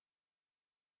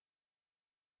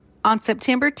On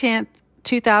September 10th,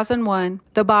 2001,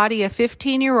 the body of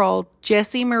 15-year-old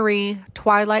Jessie Marie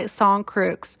Twilight Song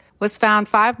Crooks was found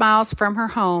 5 miles from her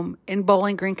home in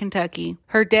Bowling Green, Kentucky.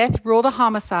 Her death ruled a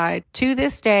homicide. To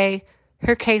this day,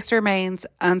 her case remains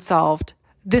unsolved.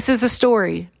 This is a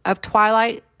story of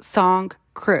Twilight Song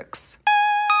Crooks.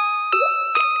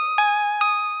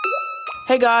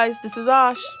 Hey guys, this is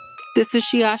Ash. This is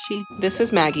Shiashi. This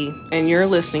is Maggie, and you're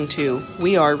listening to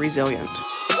We Are Resilient.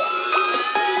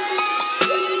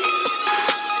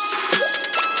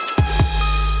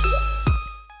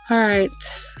 All right,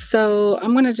 so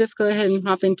I'm going to just go ahead and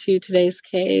hop into today's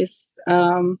case.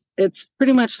 It's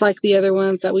pretty much like the other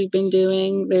ones that we've been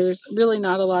doing. There's really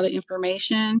not a lot of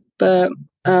information, but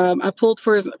I pulled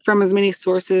from as many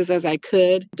sources as I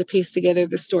could to piece together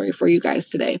the story for you guys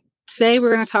today. Today,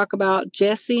 we're going to talk about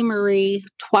Jessie Marie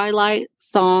Twilight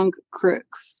Song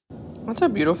Crooks. That's a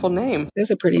beautiful name. It's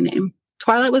a pretty name.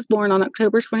 Twilight was born on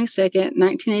October 22nd,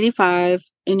 1985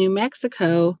 in New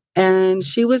Mexico, and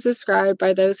she was described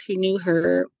by those who knew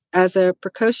her as a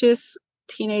precocious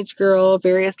teenage girl,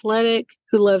 very athletic,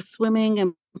 who loved swimming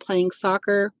and playing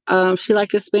soccer. She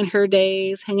liked to spend her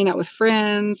days hanging out with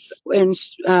friends, and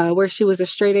where she was a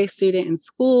straight-A student in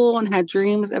school and had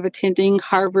dreams of attending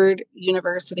Harvard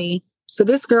University. So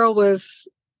this girl was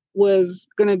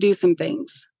going to do some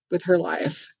things with her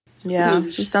life. Yeah,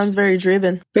 she sounds very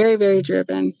driven. Very, very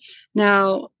driven.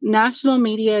 Now, national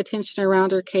media attention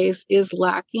around her case is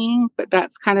lacking, but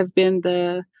that's kind of been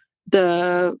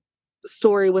the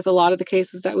story with a lot of the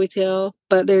cases that we tell.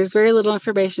 But there's very little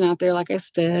information out there, like I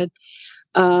said.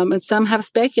 And some have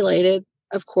speculated,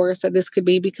 of course, that this could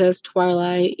be because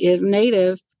Twilight is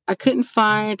Native. I couldn't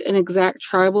find an exact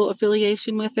tribal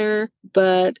affiliation with her,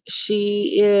 but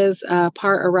she is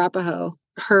part Arapaho.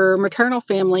 Her maternal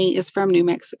family is from New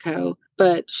Mexico,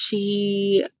 but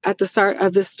she, at the start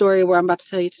of this story where I'm about to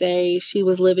tell you today, she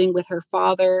was living with her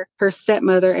father, her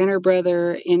stepmother, and her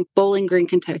brother in Bowling Green,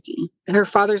 Kentucky. Her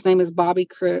father's name is Bobby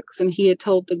Crooks, and he had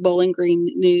told the Bowling Green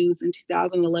News in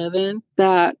 2011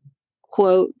 that,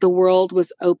 quote, the world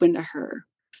was open to her.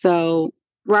 So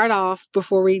right off,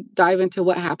 before we dive into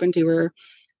what happened to her,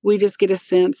 we just get a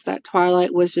sense that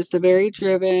Twilight was just a very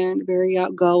driven, very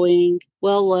outgoing,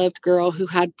 well-loved girl who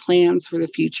had plans for the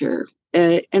future.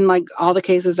 And like all the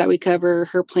cases that we cover,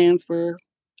 her plans were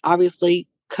obviously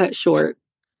cut short.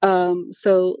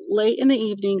 So late in the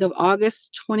evening of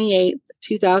August 28th,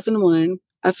 2001,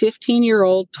 a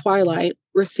 15-year-old Twilight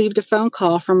received a phone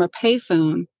call from a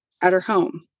payphone at her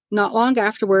home. Not long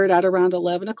afterward, at around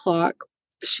 11 o'clock,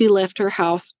 she left her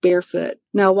house barefoot.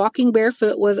 Now, walking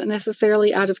barefoot wasn't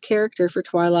necessarily out of character for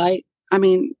Twilight. I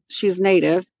mean, she's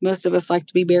Native. Most of us like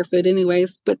to be barefoot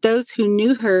anyways. But those who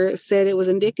knew her said it was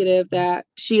indicative that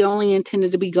she only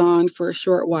intended to be gone for a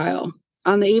short while.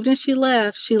 On the evening she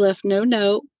left no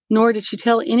note, nor did she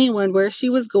tell anyone where she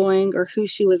was going or who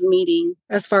she was meeting,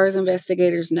 as far as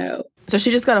investigators know. So she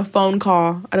just got a phone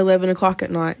call at 11 o'clock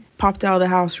at night, popped out of the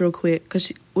house real quick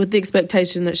with the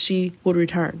expectation that she would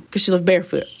return because she lived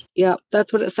barefoot. Yep,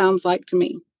 that's what it sounds like to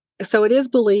me. So it is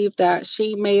believed that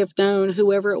she may have known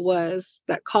whoever it was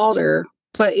that called her,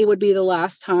 but it would be the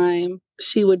last time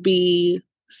she would be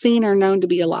seen or known to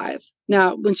be alive.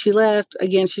 Now, when she left,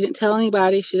 again, she didn't tell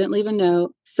anybody. She didn't leave a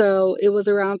note. So it was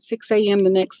around 6 a.m. the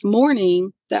next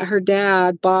morning that her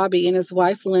dad, Bobby, and his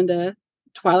wife, Linda,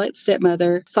 Twilight's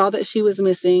stepmother, saw that she was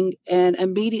missing and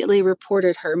immediately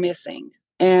reported her missing.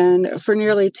 And for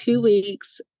nearly 2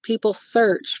 weeks, people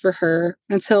searched for her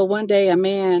until one day a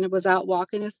man was out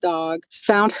walking his dog,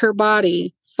 found her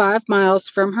body 5 miles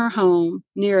from her home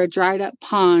near a dried up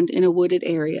pond in a wooded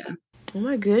area. Oh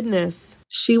my goodness.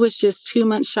 She was just 2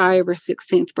 months shy of her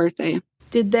 16th birthday.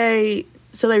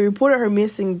 So they reported her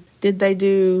missing. Did they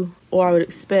do, or I would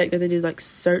expect that they did like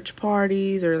search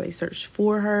parties or they searched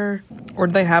for her? Or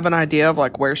did they have an idea of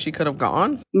like where she could have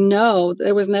gone? No,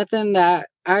 there was nothing that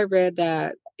I read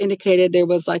that indicated there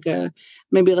was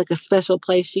maybe a special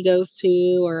place she goes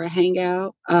to or a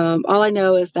hangout. All I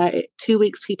know is that 2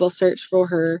 weeks people searched for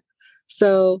her.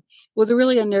 So it was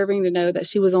really unnerving to know that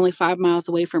she was only 5 miles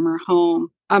away from her home.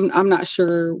 I'm not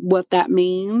sure what that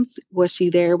means. Was she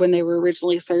there when they were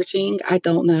originally searching? I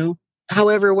don't know.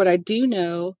 However, what I do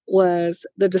know was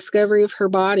the discovery of her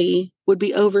body would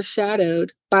be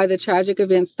overshadowed by the tragic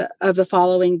events of the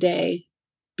following day,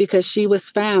 because she was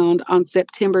found on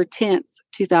September 10th,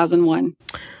 2001.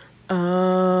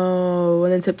 Oh,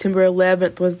 and then September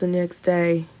 11th was the next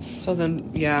day. So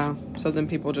then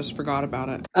people just forgot about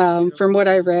it. From what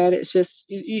I read, it's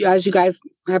just, as you guys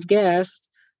have guessed,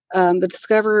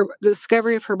 the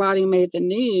discovery of her body made the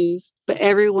news, but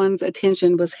everyone's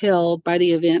attention was held by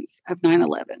the events of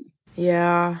 9/11.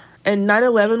 Yeah. And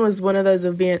 9/11 was one of those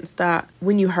events that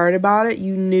when you heard about it,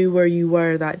 you knew where you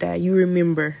were that day. You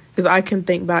remember. Because I can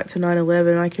think back to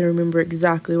 9/11 and I can remember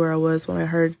exactly where I was when I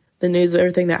heard the news of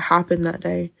everything that happened that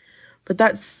day. But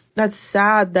that's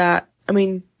sad that, I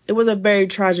mean, it was a very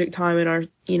tragic time in our,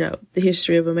 the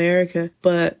history of America.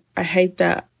 But I hate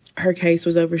that her case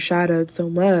was overshadowed so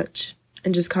much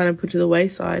and just kind of put to the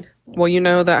wayside. Well, you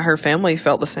know that her family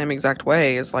felt the same exact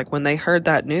way. It's like when they heard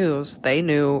that news, they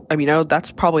knew,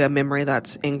 that's probably a memory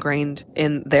that's ingrained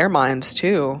in their minds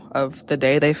too, of the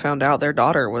day they found out their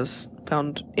daughter was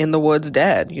found in the woods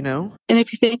dead, And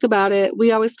if you think about it,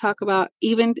 we always talk about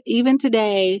even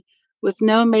today with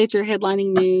no major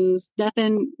headlining news,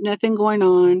 nothing going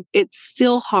on, it's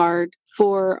still hard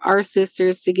for our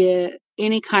sisters to get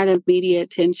any kind of media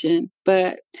attention,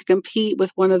 but to compete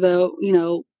with one of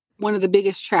the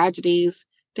biggest tragedies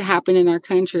to happen in our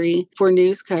country for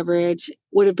news coverage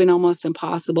would have been almost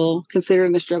impossible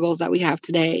considering the struggles that we have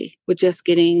today with just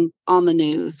getting on the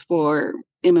news for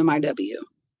MMIW.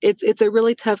 It's a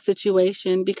really tough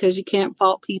situation because you can't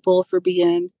fault people for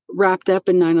being wrapped up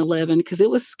in 9/11 because it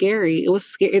was scary.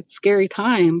 It's scary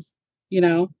times,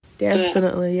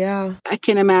 Definitely, yeah. I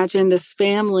can imagine this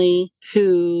family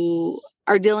who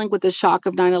are dealing with the shock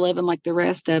of 9/11 like the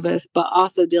rest of us, but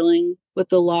also dealing with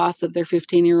the loss of their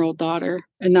 15-year-old daughter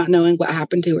and not knowing what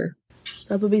happened to her.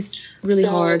 That would be really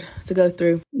hard to go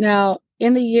through. Now,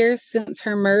 in the years since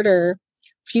her murder,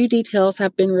 few details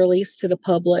have been released to the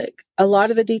public. A lot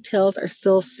of the details are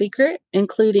still secret,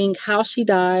 including how she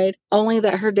died, only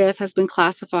that her death has been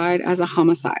classified as a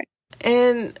homicide.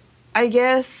 And I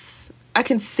guess I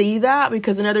can see that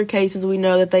because in other cases we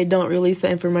know that they don't release the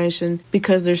information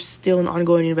because there's still an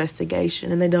ongoing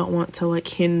investigation and they don't want to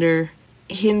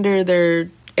hinder their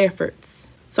efforts.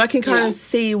 So I can kind of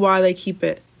see why they keep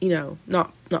it,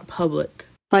 not public.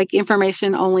 Like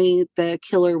information only the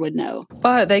killer would know.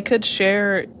 But they could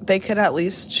at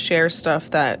least share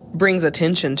stuff that brings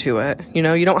attention to it.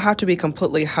 You don't have to be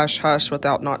completely hush-hush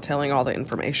without not telling all the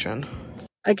information.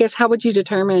 I guess how would you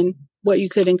determine what you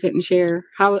could and couldn't share?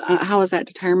 How is that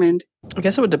determined? I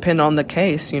guess it would depend on the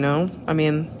case,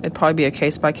 it'd probably be a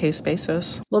case-by-case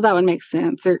basis. Well, that would make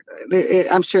sense.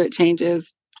 I'm sure it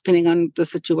changes depending on the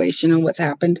situation and what's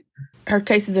happened. Her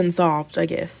case is unsolved, I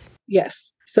guess.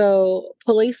 Yes. So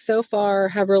police so far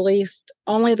have released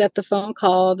only that the phone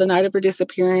call the night of her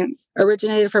disappearance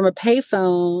originated from a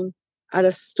payphone at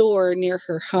a store near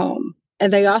her home.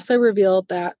 And they also revealed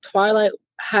that Twilight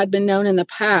had been known in the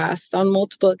past on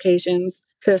multiple occasions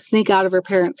to sneak out of her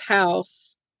parents'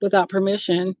 house without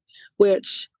permission,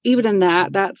 which even in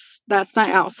that's not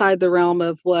outside the realm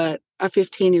of what a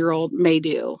 15-year-old may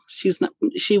do. She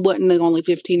wasn't the only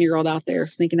 15-year-old out there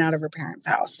sneaking out of her parents'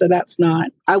 house. So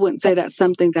I wouldn't say that's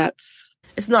something that's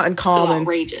it's not uncommon. So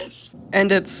outrageous.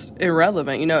 And it's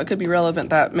irrelevant. It could be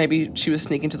relevant that maybe she was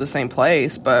sneaking to the same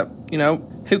place, but,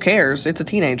 who cares? It's a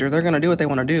teenager. They're going to do what they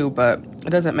want to do, but it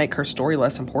doesn't make her story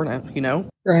less important,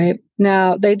 Right.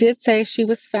 Now, they did say she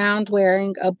was found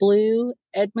wearing a blue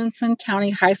Edmonson County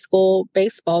High School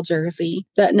baseball jersey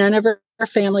that none of her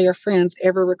family or friends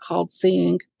ever recalled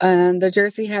seeing. And the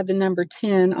jersey had the number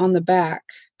 10 on the back.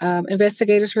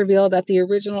 Investigators revealed that the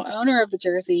original owner of the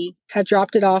jersey had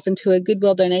dropped it off into a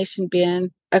Goodwill donation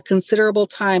bin a considerable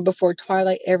time before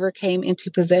Twilight ever came into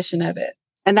possession of it.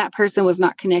 And that person was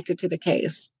not connected to the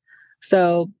case.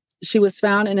 So she was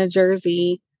found in a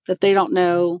jersey that they don't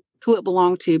know who it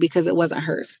belonged to because it wasn't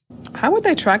hers. How would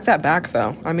they track that back,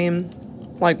 though?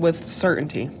 With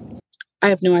certainty. I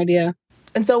have no idea.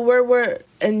 And so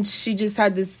and she just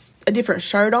had a different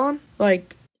shirt on?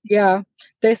 Yeah.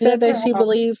 They said that she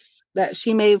believes that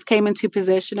she may have came into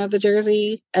possession of the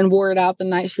jersey and wore it out the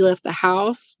night she left the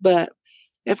house. But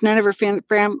if none of her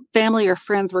family or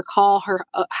friends recall her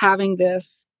having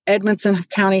this Edmonson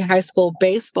County High School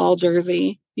baseball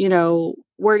jersey,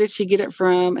 where did she get it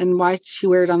from and why did she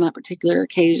wear it on that particular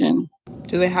occasion?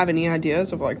 Do they have any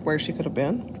ideas of where she could have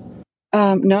been?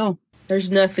 No.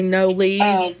 There's nothing, no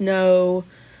leads, no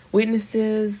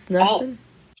witnesses, nothing?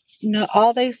 No,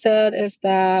 all they said is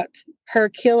that her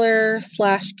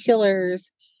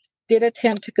killer/killers did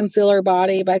attempt to conceal her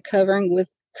body by covering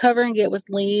it with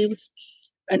leaves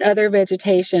and other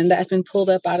vegetation that has been pulled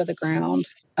up out of the ground.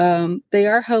 They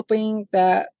are hoping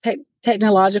that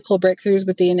technological breakthroughs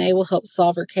with DNA will help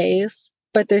solve her case,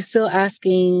 but they're still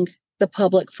asking the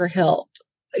public for help.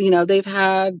 They've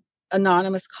had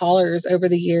anonymous callers over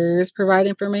the years provide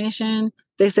information.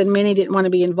 They said many didn't want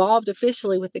to be involved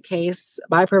officially with the case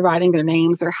by providing their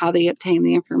names or how they obtained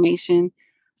the information.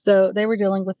 So they were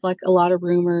dealing with a lot of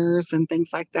rumors and things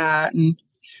like that and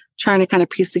trying to kind of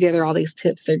piece together all these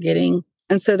tips they're getting.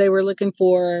 And so they were looking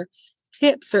for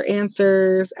tips or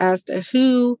answers as to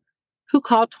who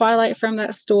called Twilight from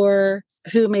that store,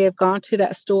 who may have gone to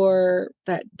that store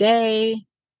that day.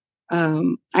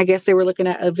 I guess they were looking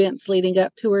at events leading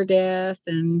up to her death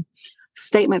and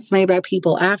statements made by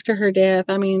people after her death.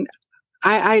 I mean,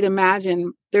 I'd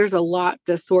imagine there's a lot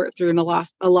to sort through and a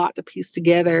lot to piece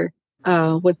together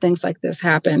when things like this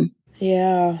happen.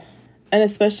 Yeah. And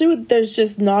especially with there's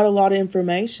just not a lot of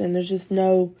information. There's just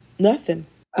nothing.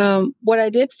 What I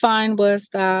did find was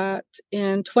that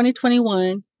in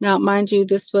 2021, now mind you,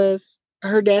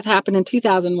 her death happened in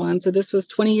 2001, so this was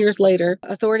 20 years later.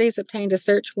 Authorities obtained a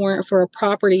search warrant for a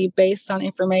property based on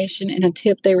information and a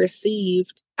tip they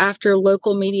received after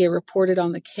local media reported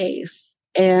on the case.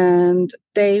 And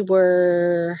they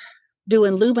were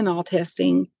doing luminol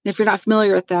testing. If you're not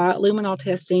familiar with that, luminol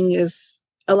testing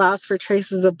allows for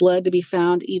traces of blood to be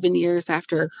found even years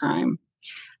after a crime.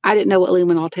 I didn't know what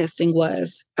luminol testing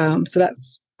was. So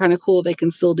that's kind of cool. They can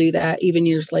still do that even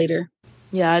years later.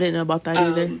 Yeah, I didn't know about that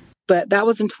either. But that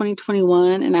was in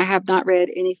 2021, and I have not read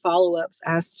any follow-ups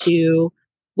as to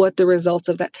what the results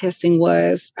of that testing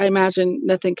was. I imagine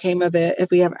nothing came of it if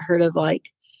we haven't heard of,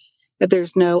 if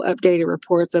there's no updated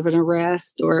reports of an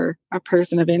arrest or a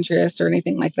person of interest or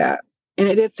anything like that. And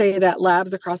it did say that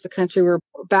labs across the country were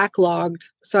backlogged.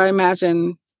 So I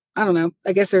imagine, I don't know,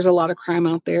 I guess there's a lot of crime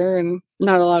out there and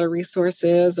not a lot of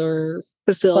resources or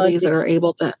facilities that are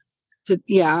able to do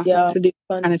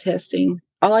kind of testing.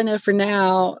 All I know for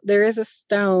now, there is a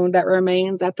stone that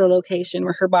remains at the location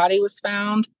where her body was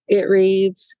found. It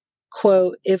reads,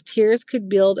 quote, "If tears could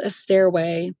build a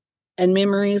stairway and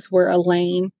memories were a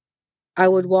lane, I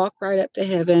would walk right up to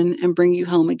heaven and bring you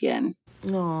home again."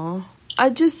 Aw.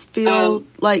 I just feel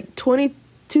like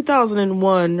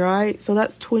 2001, right? So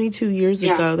that's 22 years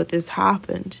ago that this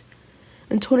happened.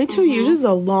 And 22 years is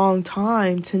a long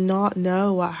time to not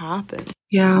know what happened.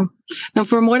 Yeah. Now,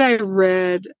 from what I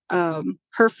read,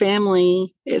 her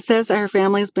family, it says that her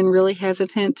family has been really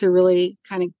hesitant to really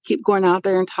kind of keep going out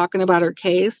there and talking about her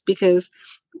case because,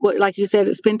 like you said,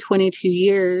 it's been 22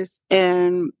 years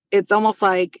and it's almost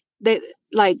like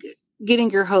getting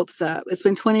your hopes up. It's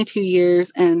been 22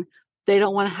 years and they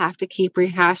don't want to have to keep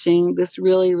rehashing this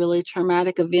really, really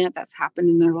traumatic event that's happened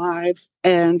in their lives.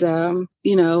 And,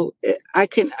 I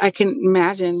can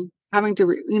imagine having to,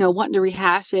 wanting to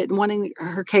rehash it and wanting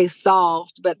her case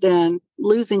solved, but then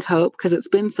losing hope because it's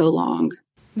been so long.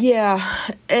 Yeah.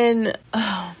 And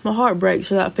my heart breaks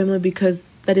for that family because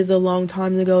that is a long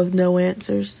time to go with no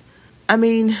answers. I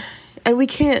mean, and we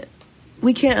can't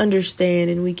understand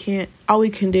and all we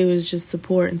can do is just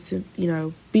support and,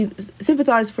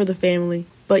 sympathize for the family.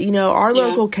 But, our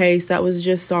local case that was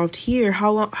just solved here,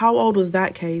 how old was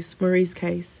that case, Marie's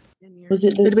case? 10 years. Was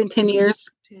it? It'd have been 10 years.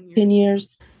 10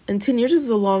 years. And 10 years is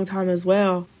a long time as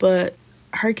well. But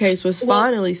her case was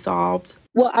finally solved.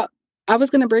 Well, I was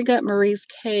going to bring up Marie's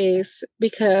case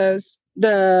because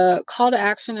the call to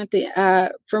action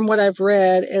from what I've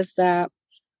read is that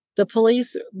the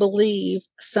police believe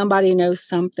somebody knows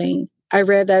something. I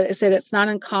read that it said it's not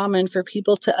uncommon for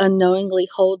people to unknowingly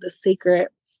hold the secret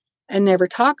and never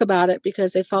talk about it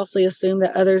because they falsely assume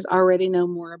that others already know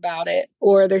more about it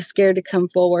or they're scared to come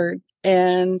forward.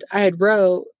 And I had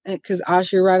wrote, because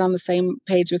Ash, you're right on the same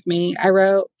page with me, I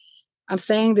wrote, I'm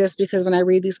saying this because when I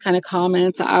read these kind of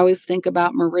comments, I always think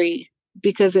about Marie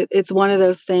because it's one of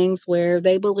those things where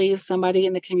they believe somebody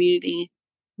in the community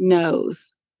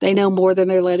knows. They know more than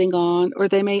they're letting on, or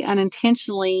they may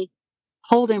unintentionally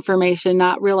hold information,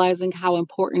 not realizing how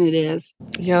important it is.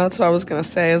 Yeah, that's what I was going to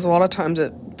say, is a lot of times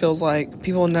it feels like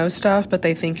people know stuff, but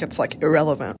they think it's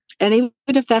irrelevant. And even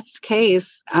if that's the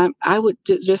case, I would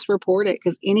just report it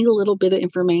because any little bit of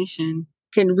information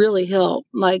can really help.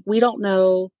 We don't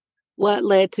know what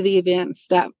led to the events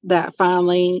that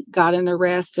finally got an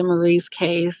arrest in Marie's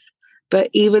case, but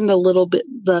even the little bit,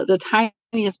 the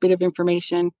tiniest bit of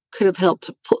information could have helped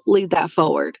to lead that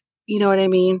forward. You know what I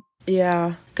mean?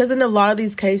 Yeah, because in a lot of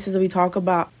these cases that we talk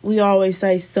about, we always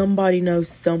say somebody knows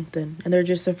something, and they're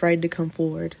just afraid to come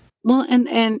forward. Well,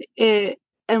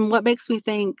 and what makes me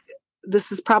think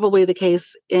this is probably the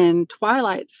case in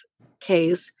Twilight's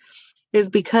case is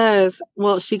because,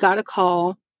 she got a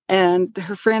call, and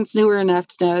her friends knew her enough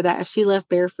to know that if she left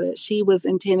barefoot, she was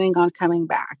intending on coming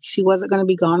back. She wasn't going to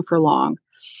be gone for long.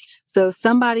 So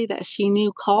somebody that she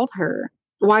knew called her.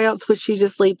 Why else would she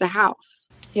just leave the house?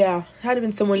 Yeah, had to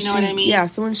been someone you know what I mean? Yeah,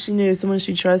 someone she knew, someone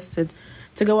she trusted,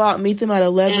 to go out and meet them at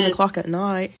 11 o'clock at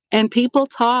night. And people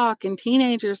talk, and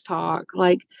teenagers talk.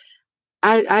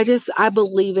 I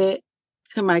believe it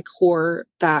to my core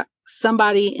that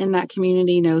somebody in that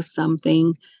community knows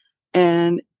something.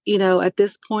 And at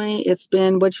this point, it's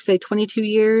been, what'd you say, 22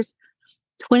 years?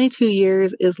 22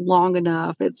 years is long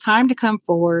enough. It's time to come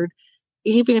forward,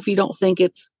 even if you don't think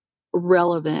it's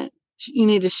relevant. You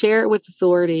need to share it with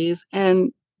authorities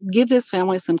and give this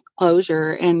family some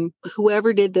closure. And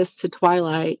whoever did this to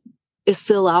Twilight is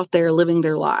still out there living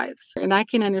their lives. And I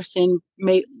can understand,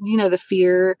 the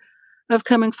fear of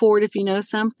coming forward if you know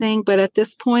something. But at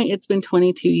this point, it's been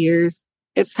 22 years.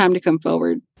 It's time to come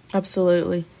forward.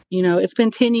 Absolutely. It's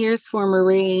been 10 years for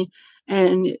Marie.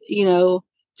 And,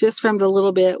 just from the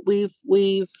little bit we've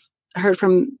heard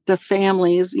from the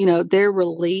families, their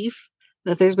relief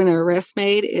that there's been an arrest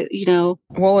made,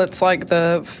 Well, it's like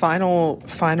the final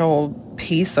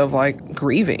piece of like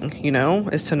grieving,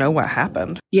 is to know what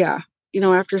happened. Yeah.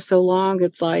 After so long,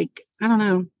 it's like, I don't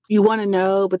know. You want to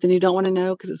know, but then you don't want to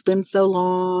know because it's been so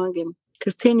long. And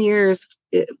because 10 years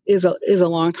is a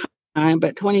long time,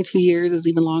 but 22 years is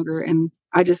even longer. And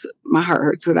my heart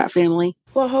hurts for that family.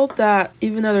 Well, I hope that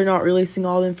even though they're not releasing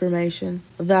all the information,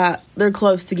 that they're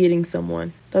close to getting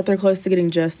someone, that they're close to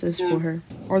getting justice for her.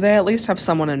 Or they at least have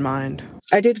someone in mind.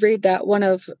 I did read that one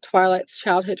of Twilight's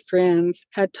childhood friends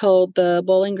had told the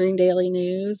Bowling Green Daily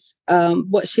News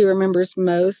what she remembers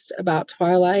most about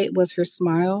Twilight was her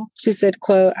smile. She said,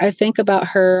 quote, "I think about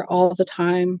her all the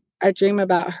time. I dream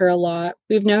about her a lot.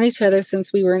 We've known each other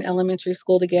since we were in elementary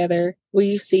school together. We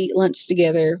used to eat lunch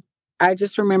together. I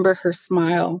just remember her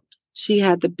smile. She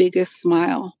had the biggest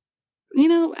smile."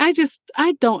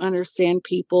 I don't understand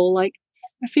people like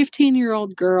a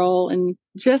 15-year-old girl, and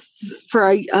just for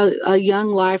a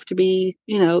young life to be,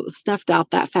 snuffed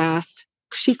out that fast.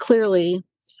 She clearly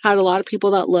had a lot of people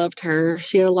that loved her.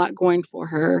 She had a lot going for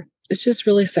her. It's just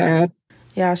really sad.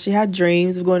 Yeah, she had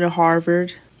dreams of going to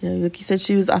Harvard. Like you said,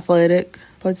 she was athletic,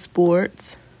 played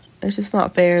sports. It's just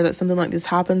not fair that something like this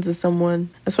happens to someone,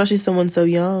 especially someone so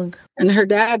young. And her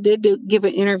dad did give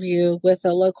an interview with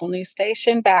a local news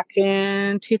station back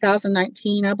in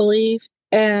 2019, I believe.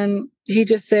 And he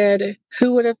just said,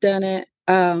 who would have done it?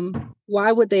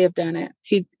 Why would they have done it?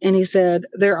 He said,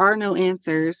 there are no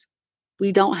answers.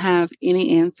 We don't have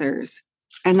any answers.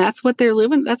 And that's what they're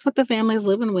living. That's what the family's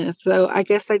living with. So I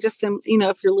guess I just am,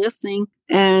 if you're listening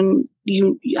and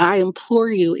I implore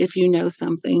you, if you know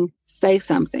something, say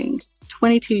something.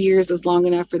 22 years is long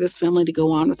enough for this family to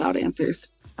go on without answers.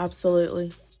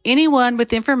 Absolutely. Anyone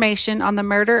with information on the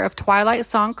murder of Twilight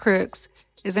Song Crooks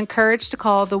is encouraged to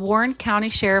call the Warren County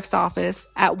Sheriff's Office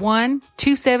at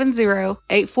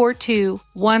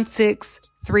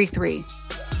 1-270-842-1633.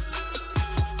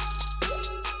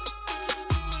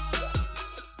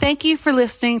 Thank you for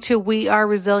listening to We Are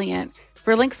Resilient.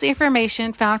 For links to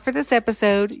information found for this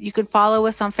episode, you can follow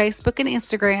us on Facebook and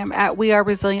Instagram at We Are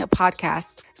Resilient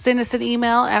Podcast. Send us an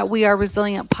email at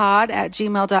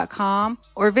weareresilientpod@gmail.com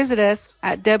or visit us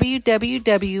at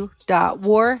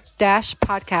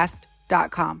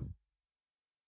www.war-podcast.com.